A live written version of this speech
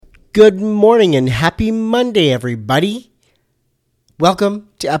Good morning and happy Monday, everybody. Welcome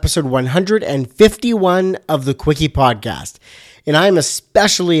to episode 151 of the Quickie Podcast. And I'm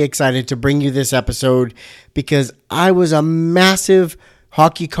especially excited to bring you this episode because I was a massive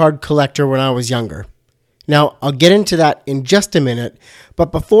hockey card collector when I was younger. Now, I'll get into that in just a minute,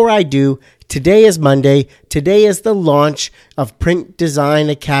 but before I do, today is Monday. Today is the launch of Print Design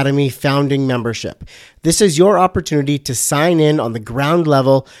Academy founding membership. This is your opportunity to sign in on the ground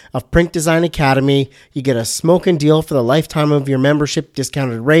level of Print Design Academy. You get a smoking deal for the lifetime of your membership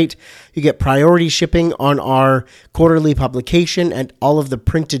discounted rate. You get priority shipping on our quarterly publication and all of the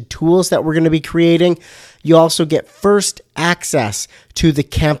printed tools that we're going to be creating. You also get first access to the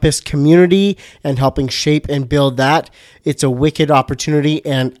campus community and helping shape and build that. It's a wicked opportunity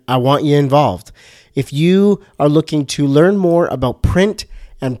and I want you involved. If you are looking to learn more about print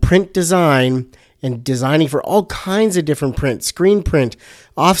and print design and designing for all kinds of different print, screen print,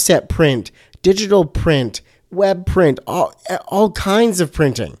 offset print, digital print, web print, all kinds of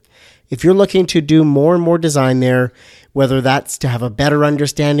printing. If you're looking to do more and more design there, whether that's to have a better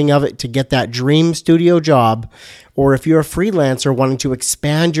understanding of it, to get that dream studio job, or if you're a freelancer wanting to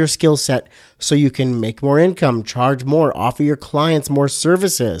expand your skill set so you can make more income, charge more, offer your clients more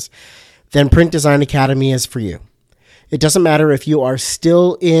services, then Print Design Academy is for you. It doesn't matter if you are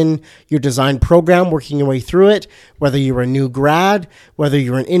still in your design program, working your way through it, whether you're a new grad, whether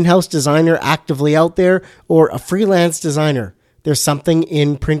you're an in-house designer actively out there, or a freelance designer. There's something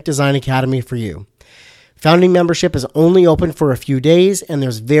in Print Design Academy for you. Founding membership is only open for a few days, and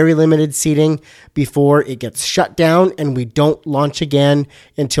there's very limited seating before it gets shut down, and we don't launch again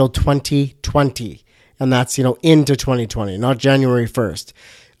until 2020. And that's, into 2020, not January 1st.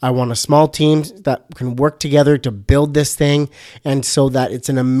 I want a small team that can work together to build this thing, and so that it's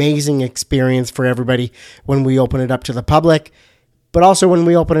an amazing experience for everybody when we open it up to the public. But also when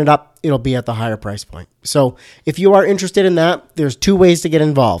we open it up, it'll be at the higher price point. So if you are interested in that, there's two ways to get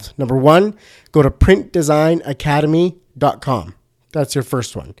involved. Number one, go to printdesignacademy.com. That's your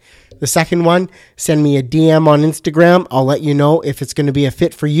first one. The second one, send me a DM on Instagram. I'll let you know if it's going to be a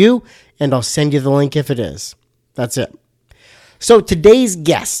fit for you, and I'll send you the link if it is. That's it. So today's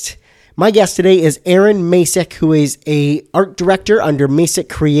guest, my guest today is Aaron Masik, who is a art director under Masik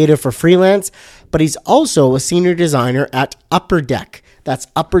Creative for freelance, but he's also a senior designer at UpperDeck. That's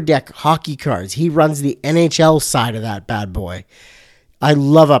UpperDeck Hockey Cards. He runs the NHL side of that bad boy. I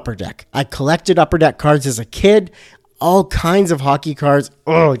love UpperDeck. I collected UpperDeck cards as a kid, all kinds of hockey cards.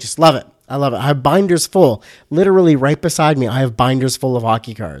 Oh, I just love it. I love it. I have binders full. Literally right beside me, I have binders full of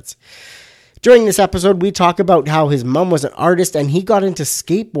hockey cards. During this episode, we talk about how his mom was an artist and he got into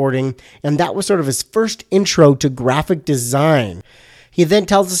skateboarding, and that was sort of his first intro to graphic design. He then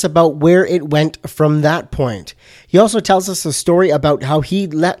tells us about where it went from that point. He also tells us a story about how he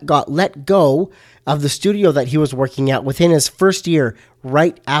got let go of the studio that he was working at within his first year,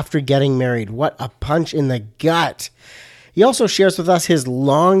 right after getting married. What a punch in the gut. He also shares with us his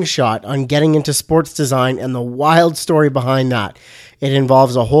long shot on getting into sports design and the wild story behind that. It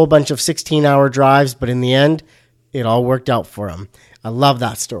involves a whole bunch of 16-hour drives, but in the end, it all worked out for him. I love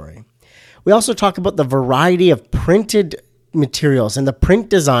that story. We also talk about the variety of printed materials and the print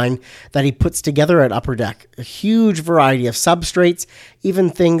design that he puts together at UpperDeck. A huge variety of substrates,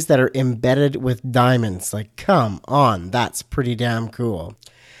 even things that are embedded with diamonds. Like, come on, that's pretty damn cool.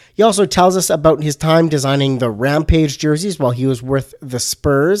 He also tells us about his time designing the Rampage jerseys while he was with the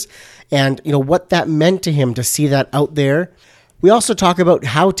Spurs and, what that meant to him to see that out there. We also talk about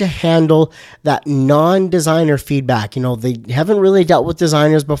how to handle that non-designer feedback. They haven't really dealt with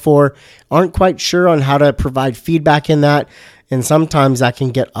designers before, aren't quite sure on how to provide feedback in that, and sometimes that can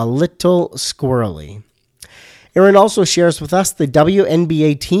get a little squirrely. Aaron also shares with us the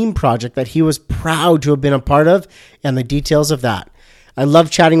WNBA team project that he was proud to have been a part of and the details of that. I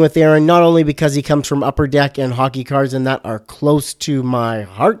love chatting with Aaron, not only because he comes from UpperDeck and hockey cards and that are close to my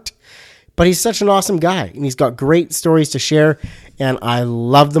heart, but he's such an awesome guy, and he's got great stories to share, and I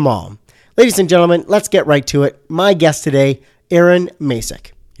love them all. Ladies and gentlemen, let's get right to it. My guest today, Aaron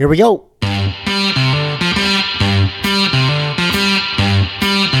Masik. Here we go.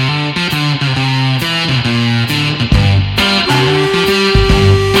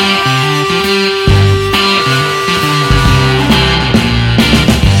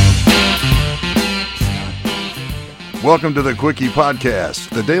 Welcome to the Quickie Podcast,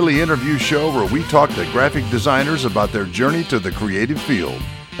 the daily interview show where we talk to graphic designers about their journey to the creative field.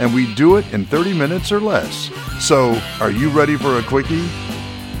 And we do it in 30 minutes or less. So, are you ready for a Quickie?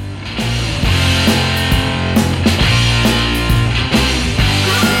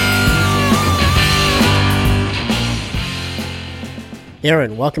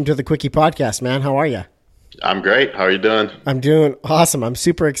 Aaron, welcome to the Quickie Podcast, man. How are you? I'm great. How are you doing? I'm doing awesome. I'm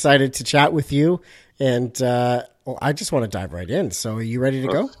super excited to chat with you, and I just want to dive right in. So are you ready to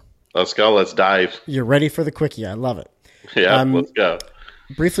go? Let's go. Let's dive. You're ready for the Quickie. I love it. Yeah, let's go.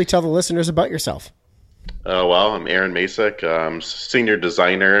 Briefly tell the listeners about yourself. Well, I'm Aaron Masik. I'm senior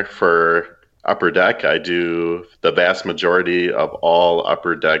designer for UpperDeck. I do the vast majority of all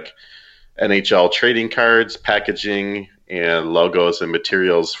UpperDeck NHL trading cards, packaging, and logos and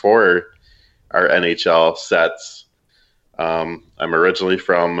materials for our NHL sets. I'm originally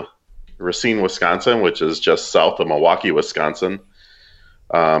from Racine, Wisconsin, which is just south of Milwaukee, Wisconsin.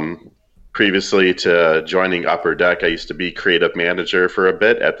 Previously to joining UpperDeck, I used to be creative manager for a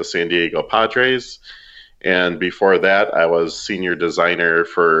bit at the San Diego Padres. And before that, I was senior designer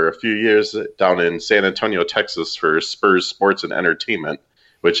for a few years down in San Antonio, Texas for Spurs Sports and Entertainment,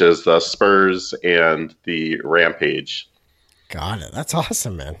 which is the Spurs and the Rampage. Got it. That's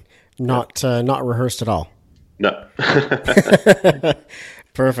awesome, man. Not rehearsed at all. No.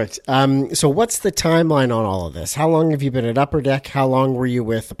 Perfect. So what's the timeline on all of this? How long have you been at UpperDeck? How long were you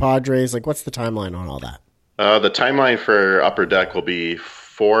with the Padres? Like, what's the timeline on all that? The timeline for UpperDeck will be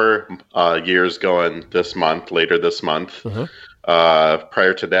 4 years going later this month.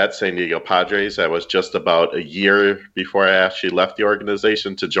 Prior to that, San Diego Padres, I was just about a year before I actually left the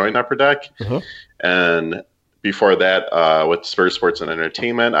organization to join UpperDeck. And before that, with Spurs Sports and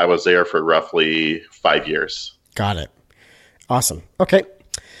Entertainment, I was there for roughly 5 years. Got it. Awesome. Okay.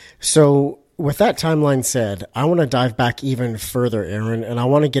 So with that timeline said, I want to dive back even further, Aaron, and I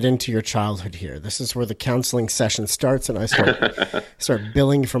want to get into your childhood here. This is where the counseling session starts, and I start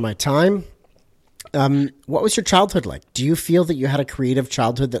billing for my time. What was your childhood like? Do you feel that you had a creative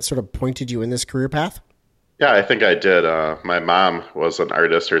childhood that sort of pointed you in this career path? Yeah, I think I did. My mom was an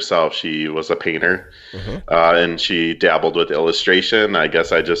artist herself. She was a painter, and she dabbled with illustration. I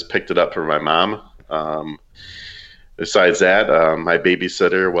guess I just picked it up from my mom. Besides that, my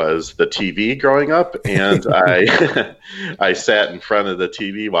babysitter was the TV growing up, and I sat in front of the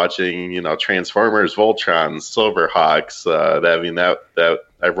TV watching, Transformers, Voltrons, Silverhawks.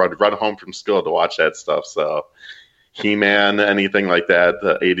 I would run home from school to watch that stuff. So He-Man, anything like that,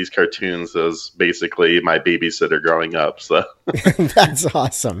 the 80s cartoons was basically my babysitter growing up. So That's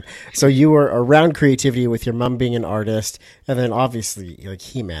awesome. So you were around creativity with your mom being an artist, and then obviously like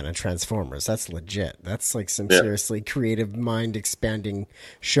He-Man and Transformers. That's legit. That's like some seriously creative mind expanding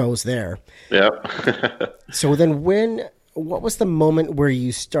shows there. Yeah. So then what was the moment where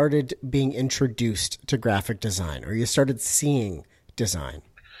you started being introduced to graphic design, or you started seeing design?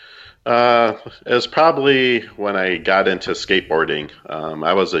 It was probably when I got into skateboarding.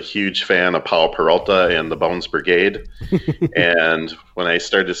 I was a huge fan of Paul Peralta and the Bones Brigade. And when I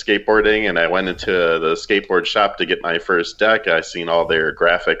started skateboarding and I went into the skateboard shop to get my first deck, I seen all their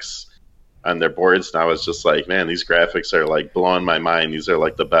graphics on their boards. And I was just like, man, these graphics are like blowing my mind. These are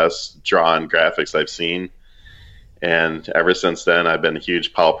like the best drawn graphics I've seen. And ever since then, I've been a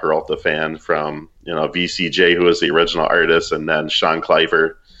huge Paul Peralta fan from, VCJ, who was the original artist, and then Sean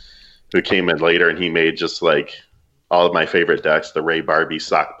Cliver, who came in later, and he made just like all of my favorite decks, the Ray Barbie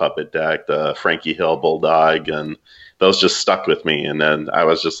sock puppet deck, the Frankie Hill Bulldog, and those just stuck with me. And then I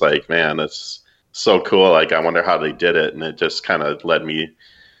was just like, man, it's so cool. Like, I wonder how they did it. And it just kind of led me,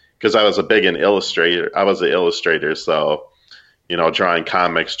 because I was an illustrator. I was an illustrator. So, drawing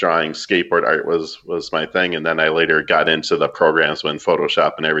comics, drawing skateboard art was my thing. And then I later got into the programs when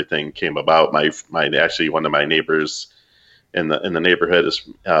Photoshop and everything came about. Actually, one of my neighbors in the neighborhood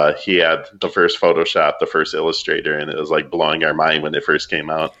he had the first Photoshop, the first Illustrator, and it was like blowing our mind when it first came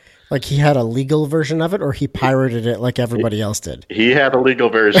out. Like he had a legal version of it, or he pirated it like everybody else did? He had a legal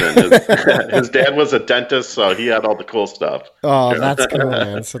version. His dad was a dentist, so he had all the cool stuff. Oh, that's cool,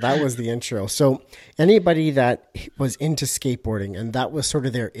 man. So that was the intro. So anybody that was into skateboarding and that was sort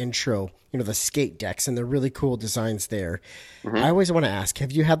of their intro, the skate decks and the really cool designs there. I always want to ask,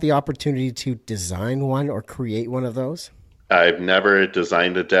 have you had the opportunity to design one or create one of those? I've never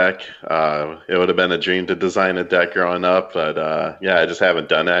designed a deck. It would have been a dream to design a deck growing up, but I just haven't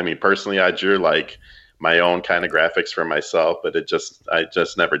done it. I mean, personally, I drew like my own kind of graphics for myself, but I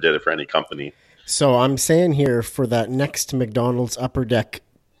just never did it for any company. So I'm saying here, for that next McDonald's UpperDeck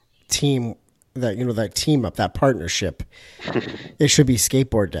team, that team up, that partnership, it should be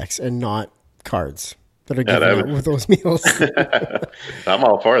skateboard decks and not cards that are given out with those meals. I'm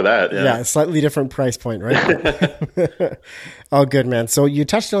all for that. Yeah, slightly different price point, right? Oh, good, man. So you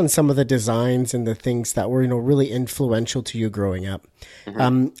touched on some of the designs and the things that were, really influential to you growing up.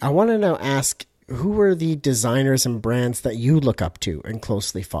 I want to now ask, who were the designers and brands that you look up to and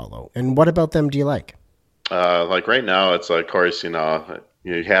closely follow? And what about them do you like? Like right now, it's of course, you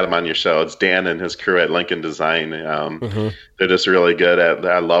had him on your show. It's Dan and his crew at Lincoln Design. They're just really good at.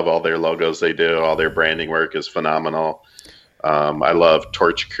 I love all their logos they do. All their branding work is phenomenal. I love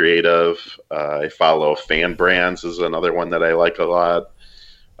Torch Creative. I follow Fan Brands is another one that I like a lot.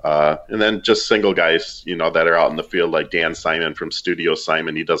 And then just single guys, that are out in the field, like Dan Simon from Studio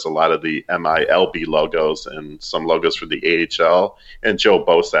Simon. He does a lot of the MILB logos and some logos for the AHL. And Joe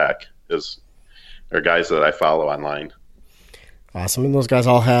Bosak are guys that I follow online. Awesome. And those guys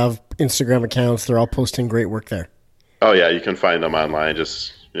all have Instagram accounts. They're all posting great work there. Oh, yeah. You can find them online.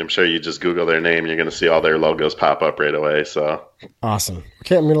 I'm sure you just Google their name. You're going to see all their logos pop up right away. So awesome.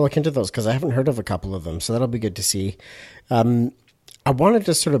 Okay, I'm going to look into those because I haven't heard of a couple of them. So that'll be good to see. I wanted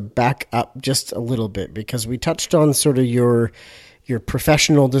to sort of back up just a little bit because we touched on sort of your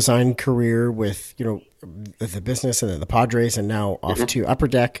professional design career with, the business and then the Padres and now off to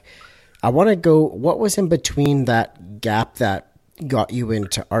UpperDeck. I want to go, what was in between that gap that got you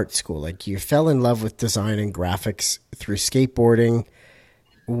into art school? Like you fell in love with design and graphics through skateboarding.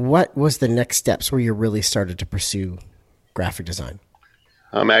 What was the next steps where you really started to pursue graphic design?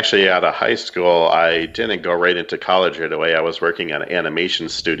 Actually, out of high school, I didn't go right into college right away. I was working at an animation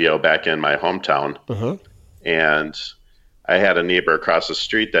studio back in my hometown. And I had a neighbor across the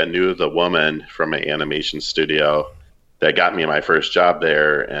street that knew the woman from an animation studio that got me my first job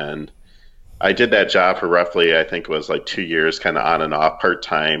there. And I did that job for roughly, I think it was like 2 years, kind of on and off,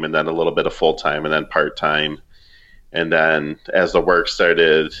 part-time, and then a little bit of full-time, and then part-time. And then as the work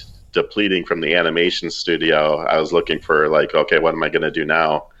started depleting from the animation studio, I was looking for like, okay, what am I going to do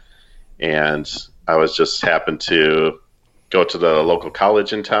now? And I was just happened to go to the local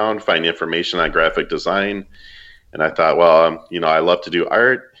college in town, find information on graphic design. And I thought, well, I love to do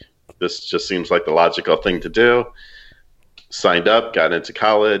art. This just seems like the logical thing to do. Signed up, got into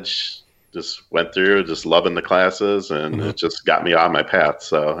college, just went through, just loving the classes, and it just got me on my path.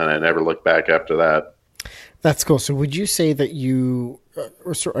 So, and I never looked back after that. That's cool. So would you say that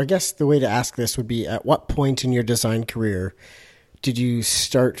I guess the way to ask this would be, at what point in your design career did you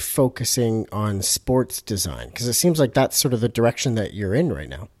start focusing on sports design? Because it seems like that's sort of the direction that you're in right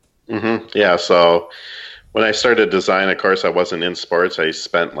now. Yeah. So when I started design, of course, I wasn't in sports. I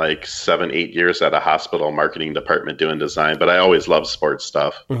spent like 7-8 years at a hospital marketing department doing design, but I always loved sports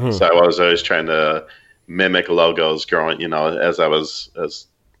stuff. So I was always trying to mimic logos growing, as I was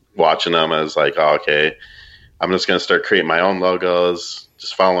watching them. I was like, oh, okay, I'm just going to start creating my own logos,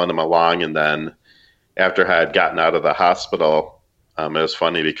 just following them along. And then after I had gotten out of the hospital, it was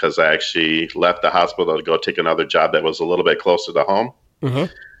funny because I actually left the hospital to go take another job that was a little bit closer to home.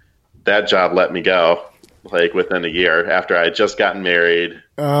 That job let me go like within a year after I had just gotten married,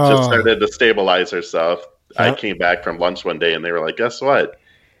 just started to stabilize herself. I came back from lunch one day and they were like, guess what?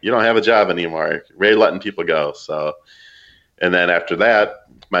 You don't have a job anymore. Ray letting people go. So, and then after that,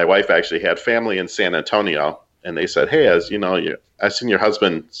 my wife actually had family in San Antonio. And they said, hey, as I've seen your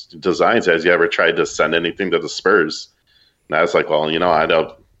husband's designs. Has you ever tried to send anything to the Spurs? And I was like, well, I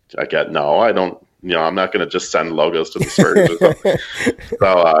don't. I'm not going to just send logos to the Spurs.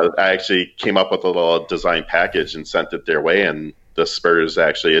 So I actually came up with a little design package and sent it their way. And the Spurs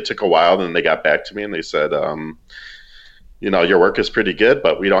actually, it took a while. Then they got back to me and they said, your work is pretty good,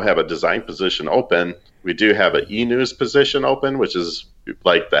 but we don't have a design position open. We do have an e-news position open, which is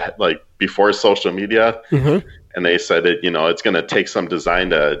like before social media. And they said it's going to take some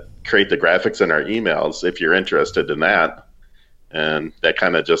design to create the graphics in our emails if you're interested in that. And that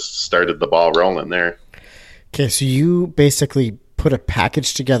kind of just started the ball rolling there. Okay, so you basically put a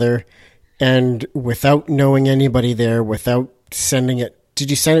package together, and without knowing anybody there, without sending it, did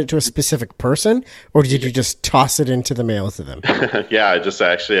you send it to a specific person, or did you just toss it into the mail to them? Yeah,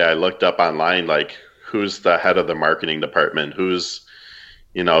 I looked up online, like who's the head of the marketing department, who's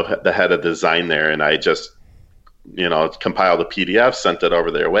the head of design there, and I just compiled a PDF, sent it over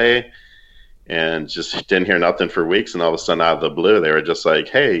their way. And just didn't hear nothing for weeks. And all of a sudden, out of the blue, they were just like,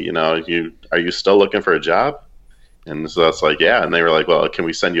 hey, are you still looking for a job? And so it's like, yeah. And they were like, well, can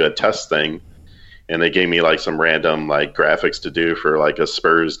we send you a test thing? And they gave me like some random like graphics to do for like a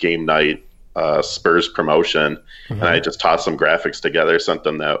Spurs game night, Spurs promotion. And I just tossed some graphics together, sent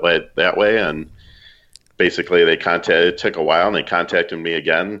them that way. And basically it took a while, and they contacted me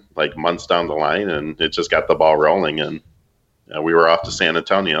again, like months down the line, and it just got the ball rolling. And we were off to San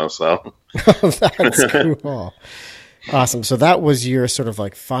Antonio, so. That's cool. Awesome. So that was your sort of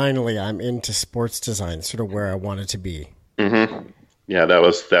like, finally, I'm into sports design, sort of where I wanted to be. Yeah, that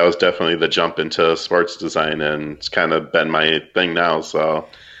was definitely the jump into sports design, and it's kind of been my thing now. So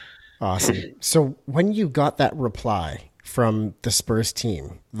awesome. So when you got that reply, from the Spurs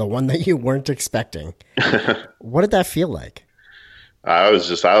team, the one that you weren't expecting. What did that feel like? I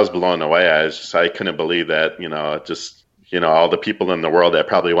was blown away. I couldn't believe that, all the people in the world that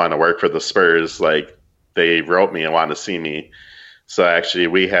probably want to work for the Spurs, like they wrote me and want to see me. So actually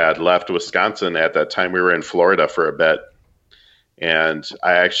we had left Wisconsin at that time. We were in Florida for a bit, and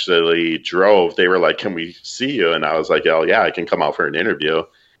I actually drove. They were like, "Can we see you?" And I was like, "Oh yeah, I can come out for an interview."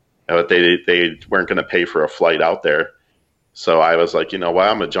 But they weren't going to pay for a flight out there. So I was like, you know what,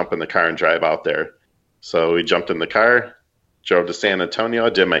 I'm going to jump in the car and drive out there. So we jumped in the car, drove to San Antonio,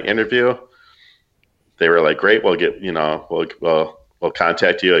 did my interview. They were like, great, we'll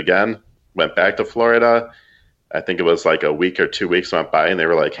contact you again. Went back to Florida. I think it was like a week or 2 weeks went by, and they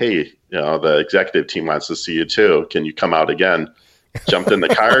were like, hey, the executive team wants to see you too. Can you come out again? Jumped in the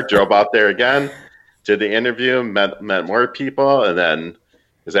car, drove out there again, did the interview, met more people, and then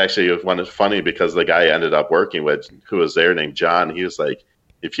it's actually funny because the guy I ended up working with, who was there named John, he was like,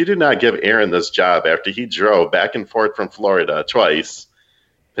 if you do not give Aaron this job after he drove back and forth from Florida twice,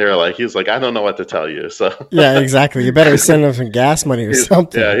 he was like, I don't know what to tell you. So yeah, exactly. You better send him some gas money or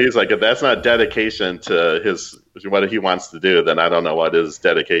something. Yeah, he's like, if that's not dedication to what he wants to do, then I don't know what is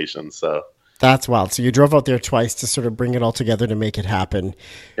dedication. So that's wild. So you drove out there twice to sort of bring it all together to make it happen.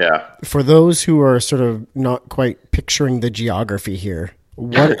 Yeah. For those who are sort of not quite picturing the geography here,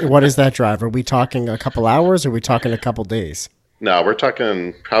 what is that drive? Are we talking a couple hours, or are we talking a couple days? No, we're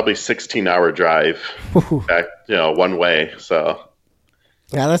talking probably 16-hour drive back, one way. So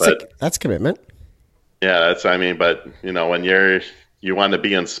yeah, that's commitment. Yeah, but when you want to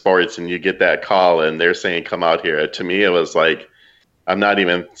be in sports and you get that call and they're saying come out here, to me it was like, I'm not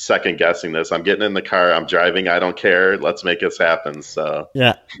even second guessing this. I'm getting in the car, I'm driving, I don't care. Let's make this happen. So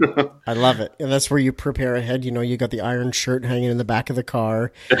yeah, I love it. And that's where you prepare ahead. You got the iron shirt hanging in the back of the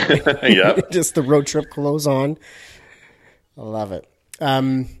car. Yeah, just the road trip clothes on. I love it.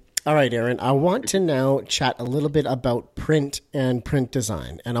 All right, Aaron, I want to now chat a little bit about print and print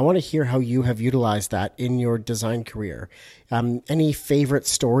design, and I want to hear how you have utilized that in your design career. Any favorite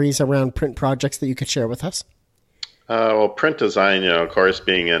stories around print projects that you could share with us? Well, print design, of course,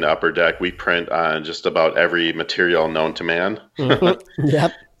 being in UpperDeck, we print on just about every material known to man. Mm-hmm.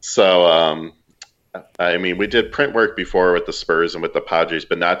 Yep. So, we did print work before with the Spurs and with the Padres,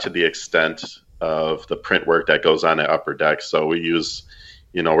 but not to the extent of the print work that goes on at UpperDeck. So we use,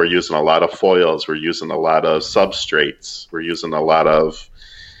 we're using a lot of foils. We're using a lot of substrates. We're using a lot of,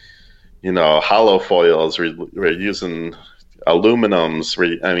 hollow foils. We're using aluminums.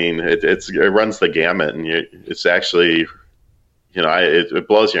 It runs the gamut, and it's actually, it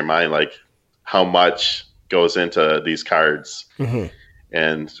blows your mind like how much goes into these cards. Mm-hmm.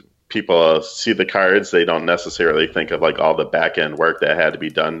 And people see the cards, they don't necessarily think of like all the back end work that had to be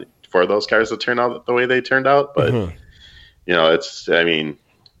done for those cards to turn out the way they turned out. But mm-hmm.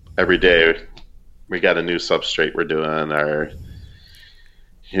 Every day we got a new substrate we're doing, or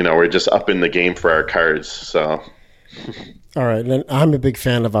we're just upping the game for our cards. So all right. And I'm a big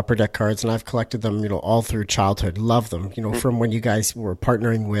fan of UpperDeck cards, and I've collected them, all through childhood. Love them, mm-hmm. from when you guys were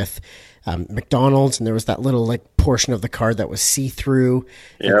partnering with McDonald's, and there was that little portion of the card that was see-through.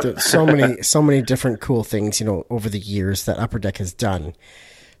 Yep. So many different cool things, over the years that UpperDeck has done.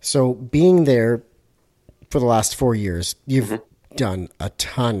 So being there for the last 4 years, you've mm-hmm. done a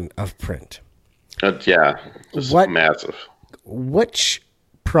ton of print. Yeah. It's massive. Which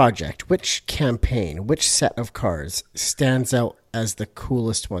project, which campaign, which set of cards stands out as the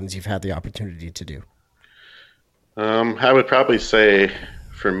coolest ones you've had the opportunity to do? I would probably say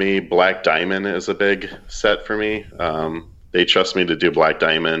for me, Black Diamond is a big set for me. They trust me to do Black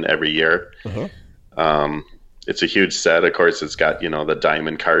Diamond every year. Uh-huh. It's a huge set. Of course, it's got, the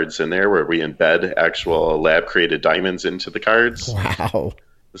diamond cards in there where we embed actual lab created diamonds into the cards. Wow.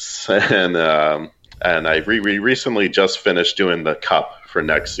 And I recently just finished doing the cup for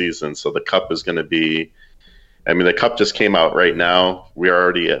next season. So the cup is going to be, the cup just came out right now. We're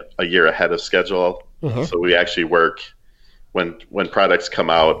already a year ahead of schedule. Uh-huh. So we actually work when products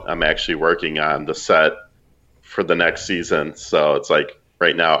come out, I'm actually working on the set for the next season. So it's like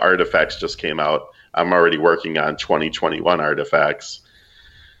right now, Artifacts just came out. I'm already working on 2021 Artifacts.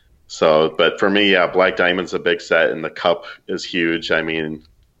 So, but for me, yeah, Black Diamond's a big set, and the cup is huge.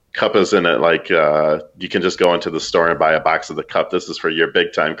 Cup is in it you can just go into the store and buy a box of the cup. This is for your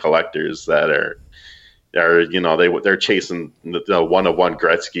big time collectors that are they're chasing the 1-of-1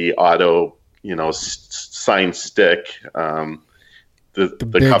 Gretzky auto, signed stick. The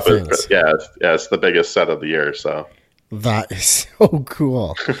cup is it's the biggest set of the year. So that is so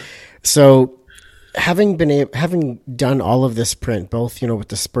cool. So having done all of this print, both with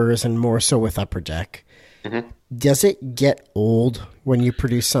the Spurs and more so with UpperDeck, Does it get old when you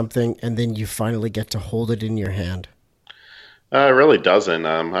produce something and then you finally get to hold it in your hand? It really doesn't.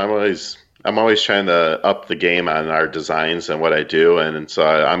 I'm always trying to up the game on our designs and what I do, and so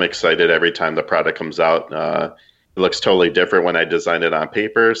I'm excited every time the product comes out. It looks totally different when I design it on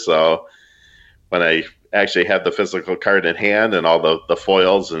paper. So when I actually have the physical card in hand and all the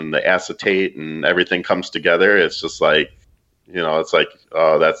foils and the acetate and everything comes together, it's just like, it's like,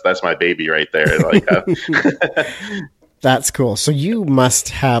 oh, that's my baby right there. Like, That's cool. So you must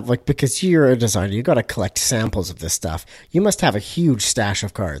have, like, because you're a designer, you got to collect samples of this stuff. You must have a huge stash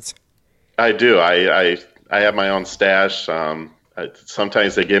of cards. I do. I have my own stash.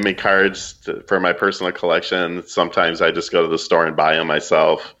 Sometimes they give me cards for my personal collection. Sometimes I just go to the store and buy them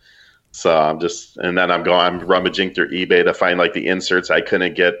myself. So and then I'm rummaging through eBay to find like the inserts I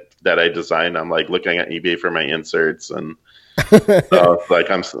couldn't get that I designed. I'm like looking at eBay for my inserts, and so like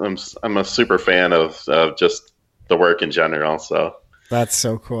I'm a super fan of just the work in general. So that's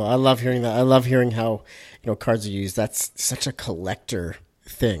so cool. I love hearing that. I love hearing how cards are used. That's such a collector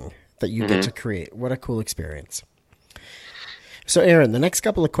thing that you get to create. What a cool experience. So Aaron, the next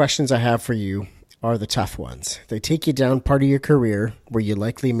couple of questions I have for you are the tough ones. They take you down part of your career where you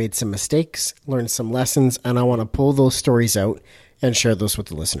likely made some mistakes, learned some lessons, and I want to pull those stories out and share those with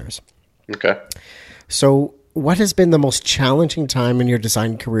the listeners. Okay. So what has been the most challenging time in your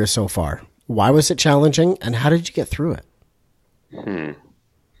design career so far? Why was it challenging, and how did you get through it? The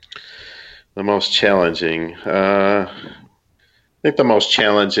most challenging. I think the most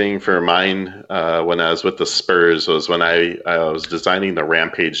challenging for mine when I was with the Spurs was when I was designing the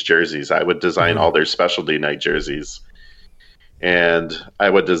Rampage jerseys. I would design all their specialty night jerseys. And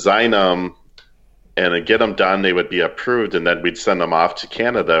I would design them and then get them done. They would be approved, and then we'd send them off to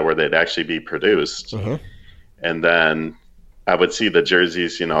Canada where they'd actually be produced. And then I would see the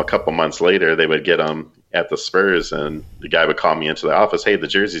jerseys, a couple months later, they would get them at the Spurs, and the guy would call me into the office. Hey, the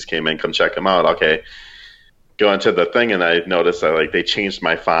jerseys came in, come check them out. Okay. Go into the thing, and I noticed that like they changed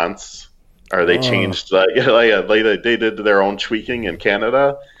my fonts, or they changed they did their own tweaking in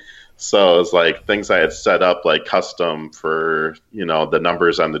Canada. So it was like things I had set up like custom for, the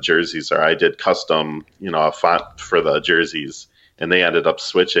numbers on the jerseys, or I did custom, a font for the jerseys, and they ended up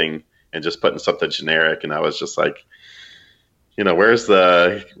switching and just putting something generic. And I was just like, where's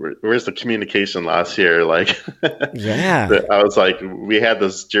the communication loss here? Like, yeah, I was like, we had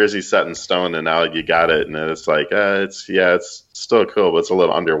this jersey set in stone, and now you got it. And it's like, it's still cool, but it's a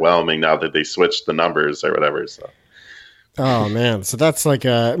little underwhelming now that they switched the numbers or whatever. So. Oh man. So that's like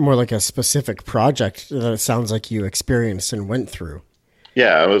more like a specific project that it sounds like you experienced and went through.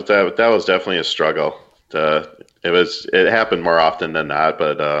 Yeah, that was definitely a struggle. It happened more often than not,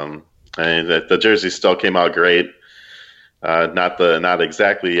 but the jersey still came out great. Not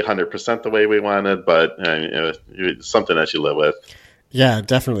exactly 100% the way we wanted, but it's something that you live with. Yeah,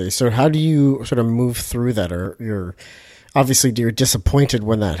 definitely. So how do you sort of move through that? Or you're disappointed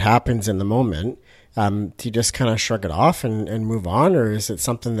when that happens in the moment. Do you just kind of shrug it off and move on, or is it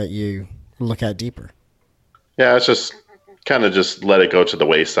something that you look at deeper? Yeah, it's just kind of just let it go to the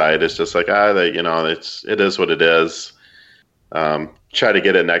wayside. It's just like, it is what it is. Try to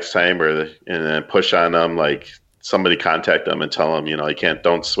get it next time, and then push on them. Like somebody contact them and tell them,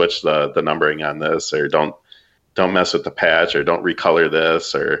 don't switch the numbering on this, or don't mess with the patch, or don't recolor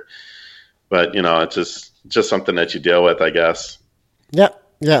this, but it's just something that you deal with, I guess. Yeah.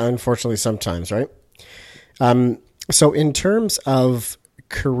 Unfortunately, sometimes, right? So in terms of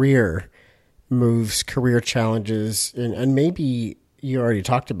career moves, career challenges, and maybe you already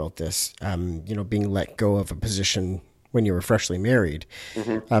talked about this, being let go of a position when you were freshly married.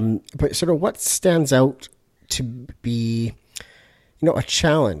 But sort of what stands out to be, a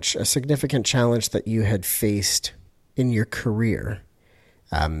challenge, a significant challenge that you had faced in your career,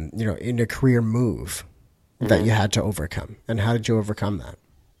 in a career move that you had to overcome, and how did you overcome that?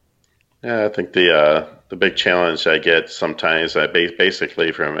 Yeah, I think the big challenge I get sometimes,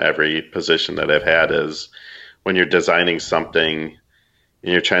 basically from every position that I've had, is when you're designing something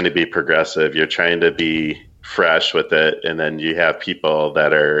and you're trying to be progressive, you're trying to be fresh with it, and then you have people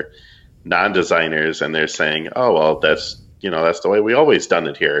that are non-designers and they're saying, "Oh, well, that's the way we always done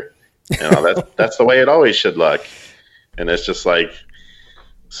it here. That's the way it always should look," and it's just like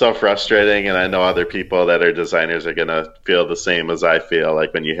so frustrating. And I know other people that are designers are going to feel the same as I feel,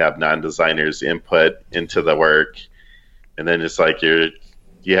 like when you have non-designers input into the work, and then it's like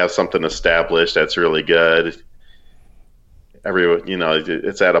you have something established that's really good.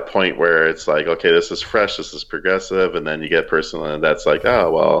 It's at a point where it's like, okay, this is fresh, this is progressive, and then you get personal, and that's like,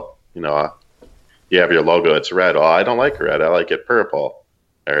 oh, well, you have your logo, it's red. Oh, I don't like red, I like it purple.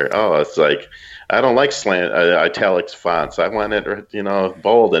 Or, oh, it's like, I don't like slant italics fonts. I want it,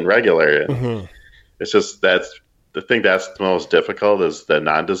 bold and regular. And Mm-hmm. it's just that's the thing that's the most difficult is the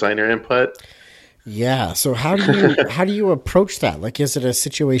non-designer input. Yeah. So how do you approach that? Like, is it a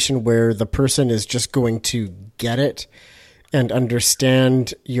situation where the person is just going to get it and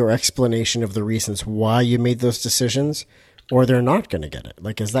understand your explanation of the reasons why you made those decisions, or they're not going to get it?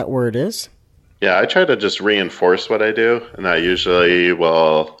 Like, is that where it is? Yeah, I try to just reinforce what I do, and I usually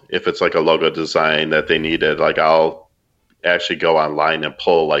will, if it's like a logo design that they needed, like I'll actually go online and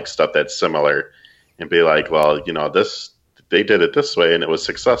pull like stuff that's similar and be like, well, this they did it this way and it was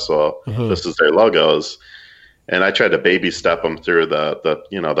successful. Mm-hmm. This is their logos. And I try to baby step them through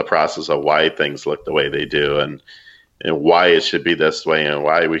the process of why things look the way they do and why it should be this way and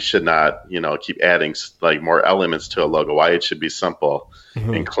why we should not, keep adding like more elements to a logo, why it should be simple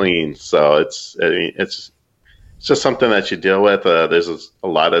Mm-hmm. and clean. So it's just something that you deal with. There's a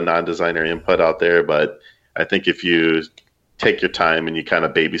lot of non-designer input out there, but I think if you take your time and you kind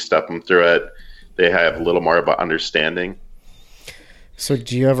of baby step them through it, they have a little more of an understanding. So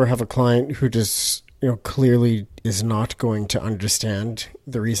do you ever have a client who just, clearly is not going to understand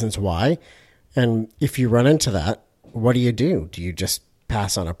the reasons why? And if you run into that, what do? Do you just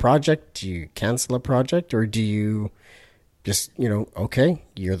pass on a project? Do you cancel a project? Or do you just, okay,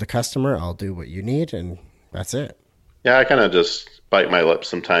 you're the customer, I'll do what you need, and that's it? Yeah, I kind of just bite my lip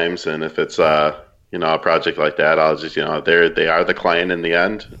sometimes. And if it's, a project like that, I'll just, they are the client in the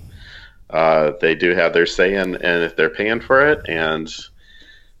end. They do have their say in, and if they're paying for it. And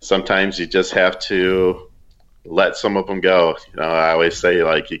sometimes you just have to let some of them go. I always say,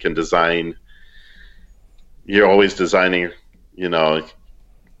 like, you're always designing,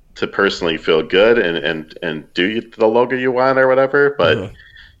 to personally feel good and do the logo you want or whatever. But Mm-hmm.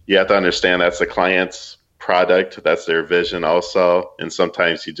 you have to understand that's the client's product. That's their vision also. And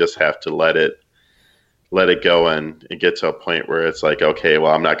sometimes you just have to let it go and get to a point where it's like, okay,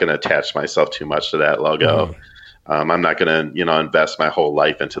 well, I'm not going to attach myself too much to that logo. Mm-hmm. I'm not going to, invest my whole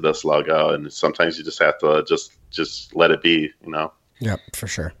life into this logo. And sometimes you just have to just let it be, Yep, for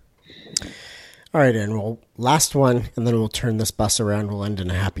sure. All right, Aaron. Well, last one, and then we'll turn this bus around. We'll end in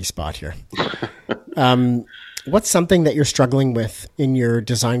a happy spot here. What's something that you're struggling with in your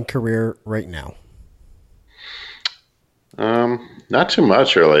design career right now? Not too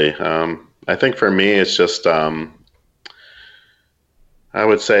much, really. I think for me, it's just, I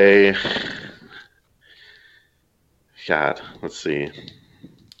would say, God, let's see.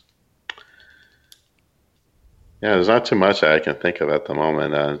 Yeah, there's not too much I can think of at the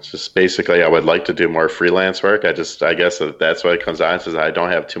moment. It's just basically I would like to do more freelance work. I guess that's what it comes down to, is I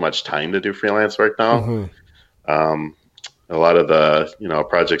don't have too much time to do freelance work now. Mm-hmm. A lot of the,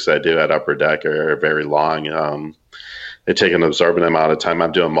 projects I do at UpperDeck are very long. They take an absorbent amount of time.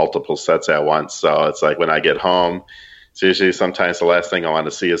 I'm doing multiple sets at once. So it's like when I get home, it's usually sometimes the last thing I want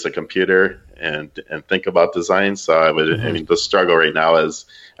to see is a computer and think about design. So the struggle right now is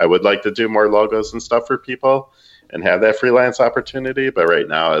I would like to do more logos and stuff for people and have that freelance opportunity. But right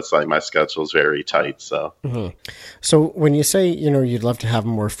now it's like my schedule is very tight. So, So when you say, you'd love to have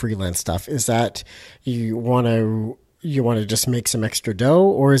more freelance stuff, is that you want to just make some extra dough,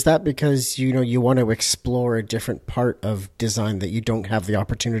 or is that because, you want to explore a different part of design that you don't have the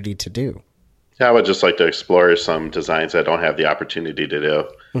opportunity to do? Yeah, I would just like to explore some designs I don't have the opportunity to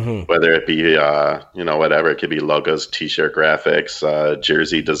do, whether it be, whatever. It could be logos, T-shirt graphics,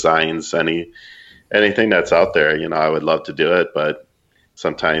 jersey designs, anything that's out there. I would love to do it, but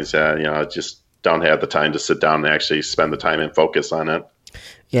sometimes, I just don't have the time to sit down and actually spend the time and focus on it.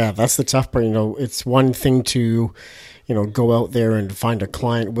 Yeah, that's the tough part. It's one thing to, go out there and find a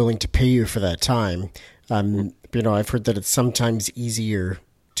client willing to pay you for that time. I've heard that it's sometimes easier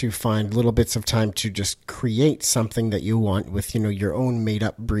to find little bits of time to just create something that you want with, your own made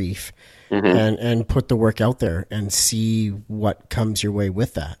up brief and put the work out there and see what comes your way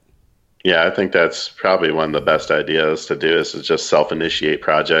with that. Yeah, I think that's probably one of the best ideas to do is to just self-initiate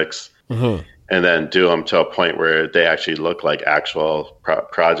projects and then do them to a point where they actually look like actual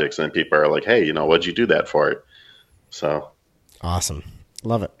projects. And people are like, hey, what'd you do that for? So awesome.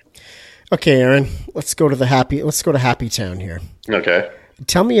 Love it. Okay, Aaron, let's go to Happy Town here. Okay.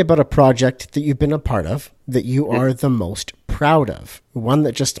 Tell me about a project that you've been a part of that you are the most proud of. One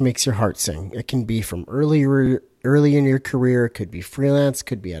that just makes your heart sing. It can be from early in your career. It could be freelance.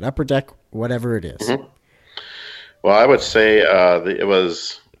 Could be at UpperDeck. Whatever it is. Well, I would say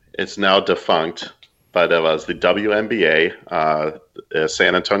it's now defunct, but it was the WNBA.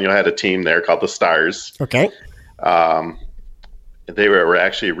 San Antonio had a team there called the Stars. Okay. they were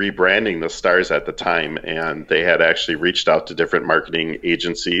actually rebranding the Stars at the time, and they had actually reached out to different marketing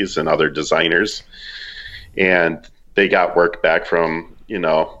agencies and other designers, and they got work back from,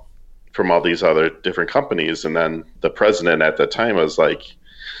 from all these other different companies. And then the president at the time was like,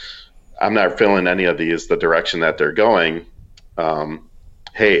 I'm not feeling any of these, the direction that they're going.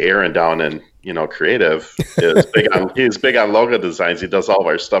 Hey, Aaron down in, creative he's big on logo designs. He does all of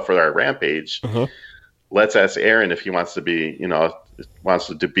our stuff for our Rampage. Uh-huh. Let's ask Aaron if he wants to be,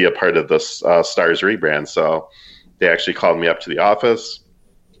 to be a part of this Stars rebrand. So they actually called me up to the office.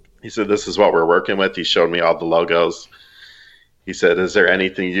 He said, this is what we're working with. He showed me all the logos. He said, is there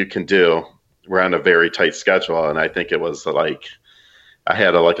anything you can do? We're on a very tight schedule. And I think it was like, I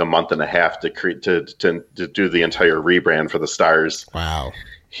had a month and a half to do the entire rebrand for the Stars. Wow.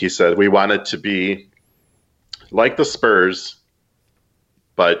 He said, we want it to be like the Spurs,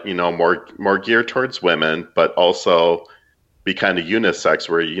 but, more geared towards women, but also be kind of unisex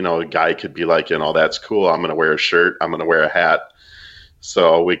where, a guy could be like, that's cool. I'm going to wear a shirt. I'm going to wear a hat.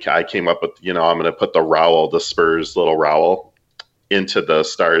 So I came up with, I'm going to put the Spurs little rowel into the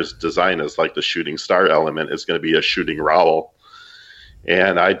Stars design as like the shooting star element is going to be a shooting rowel.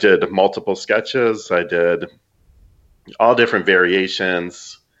 And I did multiple sketches. I did all different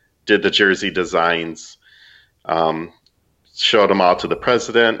variations, did the jersey designs, showed them all to the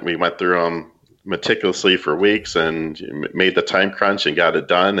president. We went through them meticulously for weeks and made the time crunch and got it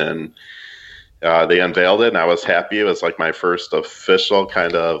done. And they unveiled it, and I was happy. It was like my first official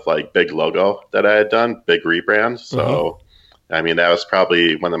kind of like big logo that I had done, big rebrand. So, I mean, that was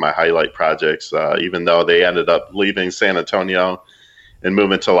probably one of my highlight projects, even though they ended up leaving San Antonio and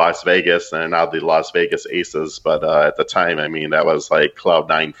moving to Las Vegas, and now the Las Vegas Aces. But at the time, I mean, that was like cloud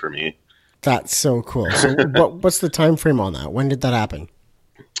nine for me. That's so cool. So what's the time frame on that? When did that happen?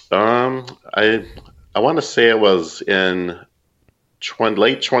 I want to say it was in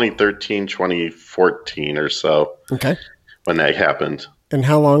late 2013, 2014 or so. Okay. When that happened. And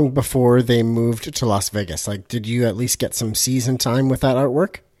how long before they moved to Las Vegas? Like, did you at least get some season time with that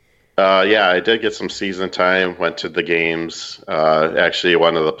artwork? Yeah, I did get some season time, went to the games. Actually,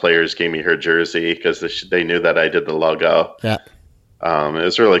 one of the players gave me her jersey because they knew that I did the logo. Yeah. It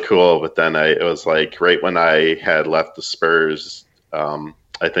was really cool, but then it was like right when I had left the Spurs,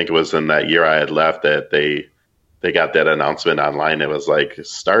 I think it was in that year I had left that they got that announcement online. It was like,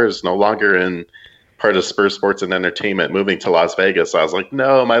 Stars no longer in part of Spurs Sports and Entertainment, moving to Las Vegas. I was like,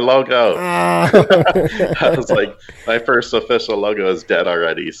 no, my logo. I was like, my first official logo is dead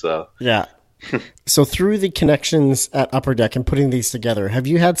already. So yeah. So through the connections at UpperDeck and putting these together, have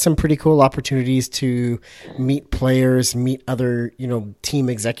you had some pretty cool opportunities to meet players, meet other, team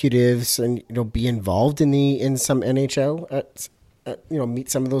executives, and be involved in some NHL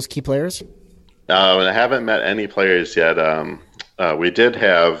meet some of those key players? I haven't met any players yet. We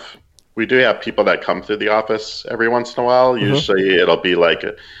do have people that come through the office every once in a while. Usually it'll be like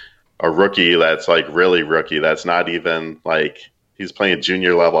a rookie that's like really rookie. That's not even like he's playing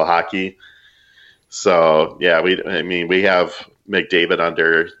junior level hockey. So yeah, we have McDavid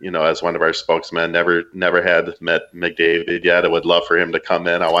under, as one of our spokesmen. Never had met McDavid yet. I would love for him to come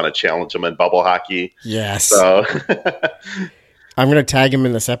in. I want to challenge him in bubble hockey. Yes. So I'm going to tag him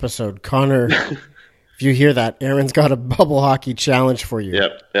in this episode. Connor, if you hear that, Aaron's got a bubble hockey challenge for you.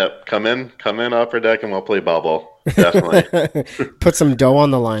 Yep. Come in UpperDeck and we'll play bubble. Definitely. Put some dough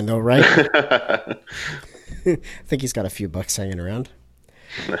on the line though, right? I think he's got a few bucks hanging around.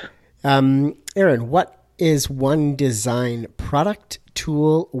 Aaron, what is one design product,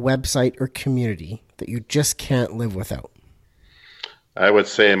 tool, website, or community that you just can't live without? I would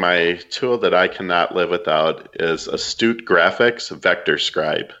say my tool that I cannot live without is Astute Graphics Vector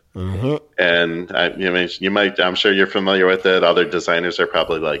Scribe. Mm-hmm. And I'm sure you're familiar with it. Other designers are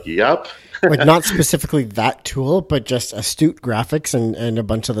probably like, yep. Like not specifically that tool, but just Astute Graphics and a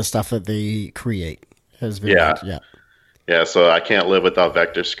bunch of the stuff that they create. Yeah. So I can't live without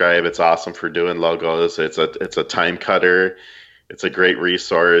Vector Scribe. It's awesome for doing logos. It's a time cutter. It's a great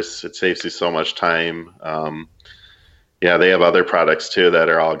resource. It saves you so much time. They have other products too that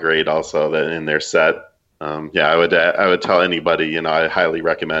are all great also that in their set. I would tell anybody, I highly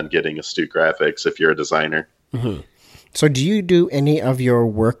recommend getting Astute Graphics if you're a designer. Mm-hmm. So do you do any of your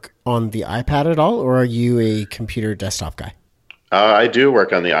work on the iPad at all, or are you a computer desktop guy? I do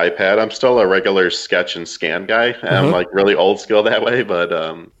work on the iPad. I'm still a regular sketch and scan guy. I'm like really old school that way, but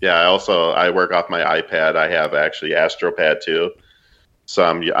I work off my iPad. I have actually AstroPad too. So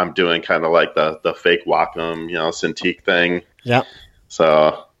I'm doing kind of like the fake Wacom, Cintiq thing. Yeah.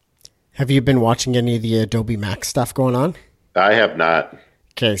 So have you been watching any of the Adobe Max stuff going on? I have not.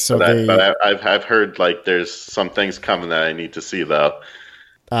 Okay, so I've heard like there's some things coming that I need to see though.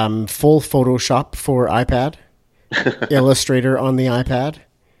 Full Photoshop for iPad, Illustrator on the iPad.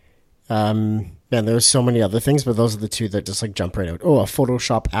 Man, there's so many other things, but those are the two that just like jump right out. Oh, a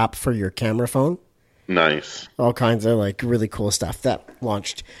Photoshop app for your camera phone. Nice. All kinds of like really cool stuff that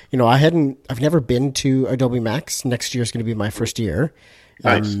launched. You know, I've never been to Adobe Max. Next year is going to be my first year.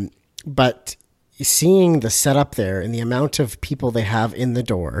 Nice. But seeing the setup there and the amount of people they have in the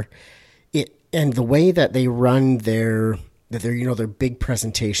door, and the way that they run their big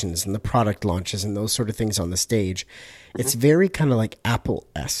presentations and the product launches and those sort of things on the stage, it's very kind of like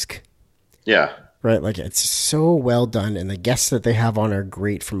Apple-esque. Yeah. Right? Like it's so well done, and the guests that they have on are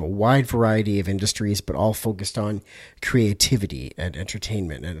great from a wide variety of industries, but all focused on creativity and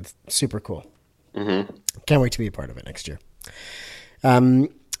entertainment, and it's super cool. Mm-hmm. Can't wait to be a part of it next year.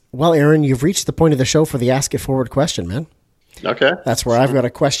 Well, Aaron, you've reached the point of the show for the Ask It Forward question, man. Okay. That's where I've got a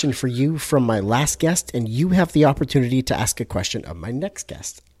question for you from my last guest, and you have the opportunity to ask a question of my next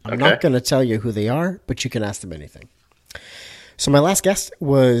guest. I'm not going to tell you who they are, but you can ask them anything. So my last guest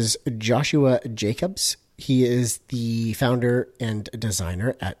was Joshua Jacobs. He is the founder and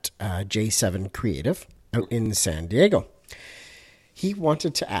designer at J7 Creative out in San Diego. He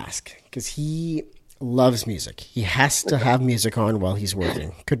wanted to ask, because he loves music. He has to have music on while he's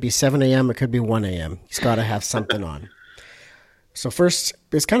working. Could be 7 a.m. It could be 1 a.m. He's got to have something on. So first,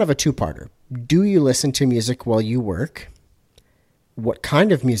 it's kind of a two-parter. Do you listen to music while you work? What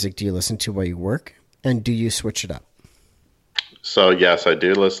kind of music do you listen to while you work? And do you switch it up? So yes, I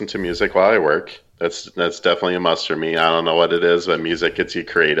do listen to music while I work. That's definitely a must for me. I don't know what it is, but music gets you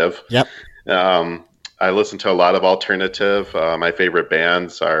creative. Yep. I listen to a lot of alternative. My favorite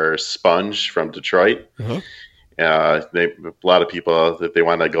bands are Sponge from Detroit. Mm-hmm. A lot of people, if they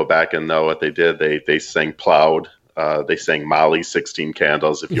want to go back and know what they did, they sang Plowed. They sang Molly 16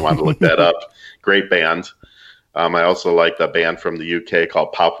 Candles, if you want to look that up. Great band. I also like the band from the UK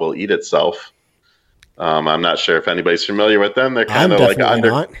called Pop Will Eat Itself. I'm not sure if anybody's familiar with them. They're kind of like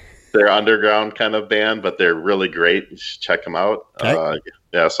they're underground kind of band, but they're really great. You should check them out. Okay.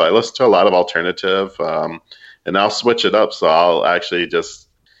 So I listen to a lot of alternative, and I'll switch it up. So I'll actually just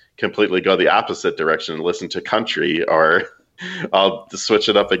completely go the opposite direction and listen to country, or I'll switch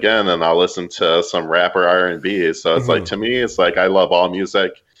it up again and I'll listen to some rap or R&B. So it's like, to me, it's like I love all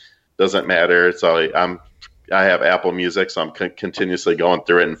music. Doesn't matter. So I have Apple Music, so I'm continuously going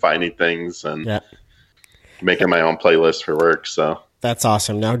through it and finding things and making my own playlist for work. So that's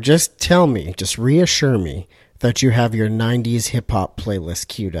awesome. Now just tell me, just reassure me that you have your 90s hip hop playlist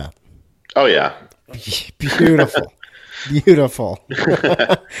queued up. Oh yeah. Beautiful. Beautiful.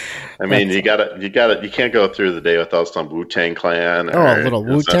 I mean, you can't go through the day without some Wu-Tang Clan. A little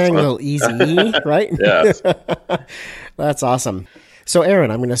Wu-Tang, a little Eazy-E, right? Yes. That's awesome. So Aaron,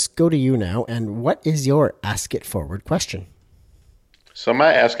 I'm going to go to you now. And what is your Ask It Forward question? So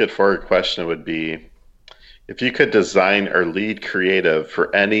my Ask It Forward question would be, if you could design or lead creative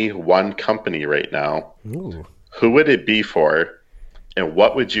for any one company right now, Ooh. Who would it be for, and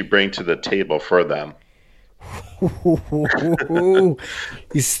what would you bring to the table for them?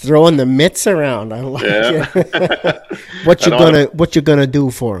 He's throwing the mitts around. I like it. What you gonna do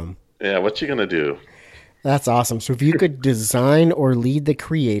for him? Yeah, what you gonna do? That's awesome. So if you could design or lead the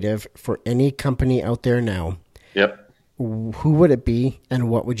creative for any company out there now, yep, who would it be, and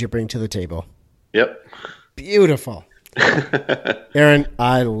what would you bring to the table? Yep. Beautiful. Aaron,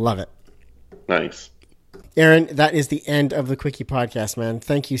 I love it. Nice. Aaron, that is the end of the Quickie Podcast, man.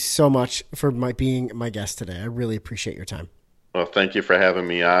 Thank you so much for being my guest today. I really appreciate your time. Well, thank you for having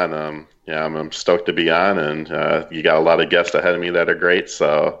me on. I'm stoked to be on, and you got a lot of guests ahead of me that are great.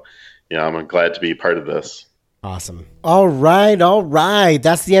 So, I'm glad to be part of this. Awesome. All right.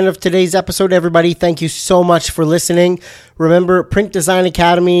 That's the end of today's episode, everybody. Thank you so much for listening. Remember, Print Design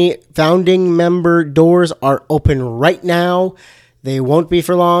Academy founding member doors are open right now. They won't be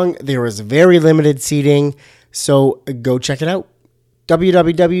for long. There is very limited seating, so go check it out.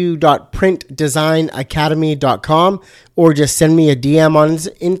 www.printdesignacademy.com, or just send me a DM on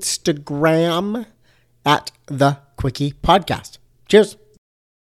Instagram at The Quickie Podcast. Cheers.